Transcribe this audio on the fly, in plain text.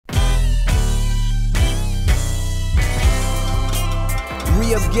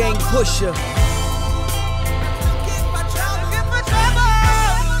of gang pusher.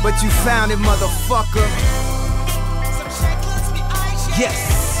 But you found it, motherfucker. Yes.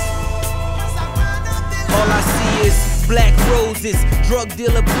 All I see is black roses, drug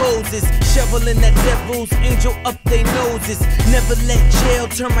dealer poses, shoveling that devil's angel up they noses. Never let jail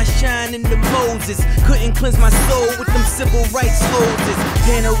turn my shine into Moses. Couldn't cleanse my soul with them civil rights hoses.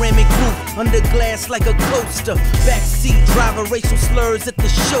 Panoramic roof, under glass like a coaster. Backseat driver, racial slurs at the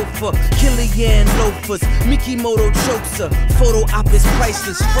chauffeur. Killian loafers, Mickey Moto chokes her. Photo op is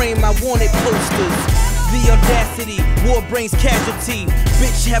priceless, frame I wanted posters. The audacity, war brings casualty.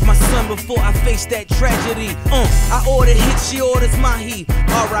 Bitch, have my son before I face that tragedy. I ordered hit, she orders mahi.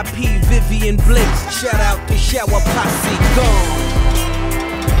 R.I.P. Vivian Blake. Shout out to Shower Posse. Gone.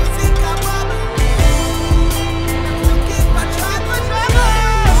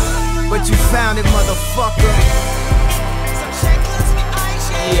 But you found it, motherfucker.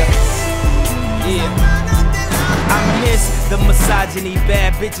 Yeah. I miss the misogyny,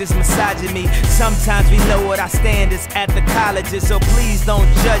 bad bitches massaging me. Sometimes we know what our standards at the colleges, so please don't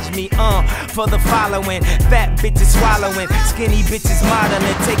judge me, for the following. Fat bitches swallowing, skinny bitches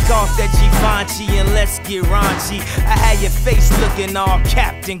modeling. Take off that Givenchy and let's get raunchy. I had your face looking all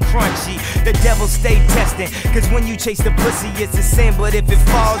Captain Crunchy. The devil stay testing, cause when you chase the pussy it's a sin, but if it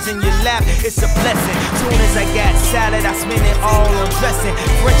falls in your lap it's a blessing. Soon as I got salad I spent it all on dressing.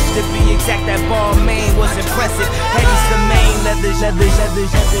 French to be exact, that ball main was impressive. Heady's the main, leathers.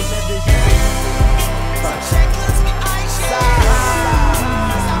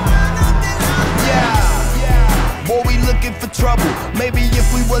 Boy, we looking for trouble. Maybe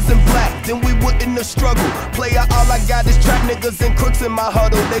if we wasn't black, then we wouldn't have struggled. Player, all I got is trap niggas and crooks in my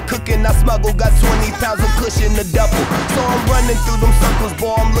huddle. They cooking, I smuggle. Got 20 pounds of cushion to double. So I'm running through them circles,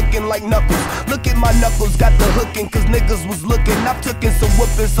 boy, I'm looking like Knuckles. Look at my knuckles, got the hooking, cause niggas was looking. I've taken some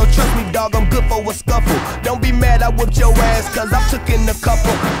whooping, so trust me, dog, I'm good for a scuffle. Don't be mad, I whipped your ass, cause I've taken a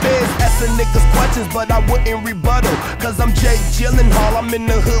couple. Feds asking niggas questions, but I wouldn't rebuttal. Cause I'm Jake Gyllenhaal, I'm in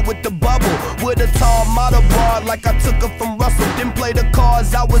the hood with the bubble. With a tall model bar, like I took her from Russell. Didn't play the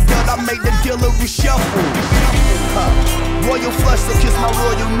cards, I was dealt, I made the dealer reshuffle. Royal flush, so kiss my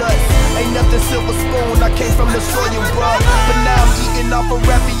royal nuts. Ain't nothing silver spoon, I came from the soil, bro. But now I'm eating off a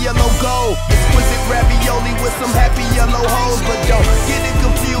rappy yellow gold. Exquisite ravioli with some happy yellow hoes. But don't get it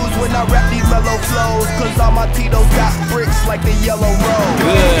confused when I rap these mellow flows, cause all my Tito's got bricks like the yellow road.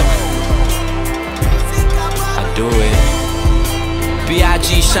 Good, I do it.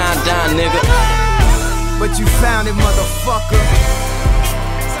 B.I.G. shine down, nigga. But you found it, motherfucker.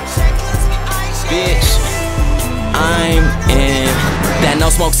 Bitch, I'm in that no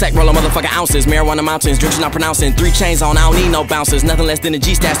smoke sack, roll a motherfucking ounces. Marijuana mountains, drinks not pronouncing. 3 chains on, I don't need no bouncers. Nothing less than a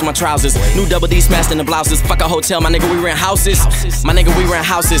G stashed in my trousers. New double D smashed in the blouses. Fuck a hotel, my nigga, we rent houses. My nigga, we rent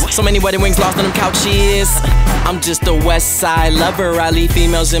houses. So many wedding rings lost on them couches. I'm just a west side lover. I leave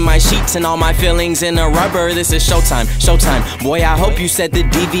females in my sheets and all my feelings in a rubber. This is showtime, showtime. Boy, I hope you said the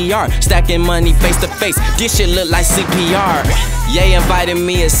DVR. Stacking money face to face. This shit look like CPR. Ye invited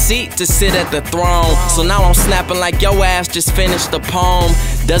me a seat to sit at the throne. So now I'm snapping like yo ass just finished the poem.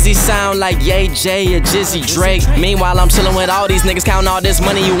 Does he sound like Ye J or Jizzy Drake? Meanwhile I'm chillin' with all these niggas counting all this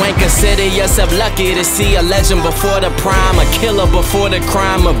money. You ain't consider yourself lucky to see a legend before the prime, a killer before the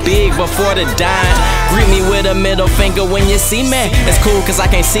crime, a big before the dime. Greet me with a middle finger when you see me. It's cool cause I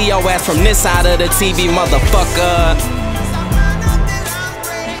can't see your ass from this side of the TV, motherfucker.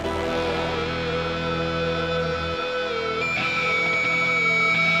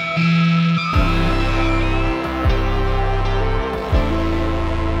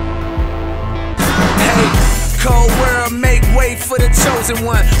 Cold world, make way for the chosen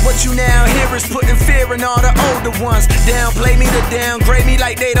one. What you now hear is putting fear in all the older ones. Downplay me to downgrade me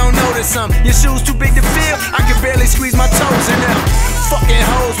like they don't notice something. Your shoes too big to fill, I can barely squeeze my toes in them. Fucking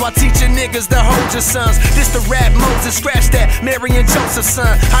hoes while teaching niggas to hold your sons. This the rap Moses, scratch that, Mary and Joseph's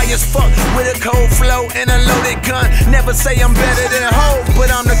son. High as fuck with a cold flow and a loaded gun. Never say I'm better than Hov,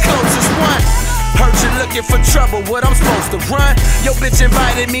 but I'm the closest one. Heard you looking for trouble, what I'm supposed to run? Yo bitch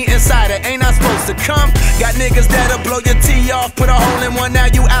invited me inside her, ain't I supposed to come? Got niggas that'll blow your tee off, put a hole in one, now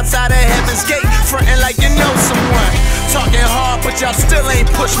you outside of heaven's gate, frontin' like you know someone. Talking hard, but y'all still ain't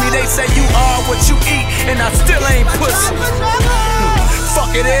push me. They say you are what you eat, and I still ain't pussy.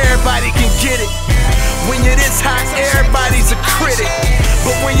 Fuck it, everybody can get it. When you're this high, everybody's a critic.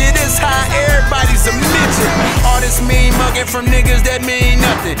 But when you're this high, everybody's a midget. All this mean mugging from niggas that mean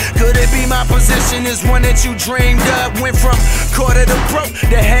nothing. Could it Maybe my position is one that you dreamed of. Went from quarter to broke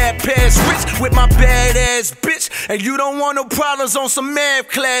to half past rich with my badass bitch. And you don't want no problems on some math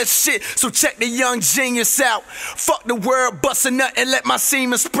class shit. So check the young genius out. Fuck the world, bust a nut and let my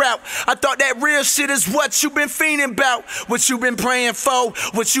semen sprout. I thought that real shit is what you been fiending about, what you been praying for,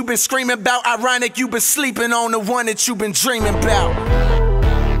 what you been screaming about. Ironic you been sleeping on the one that you been dreaming about.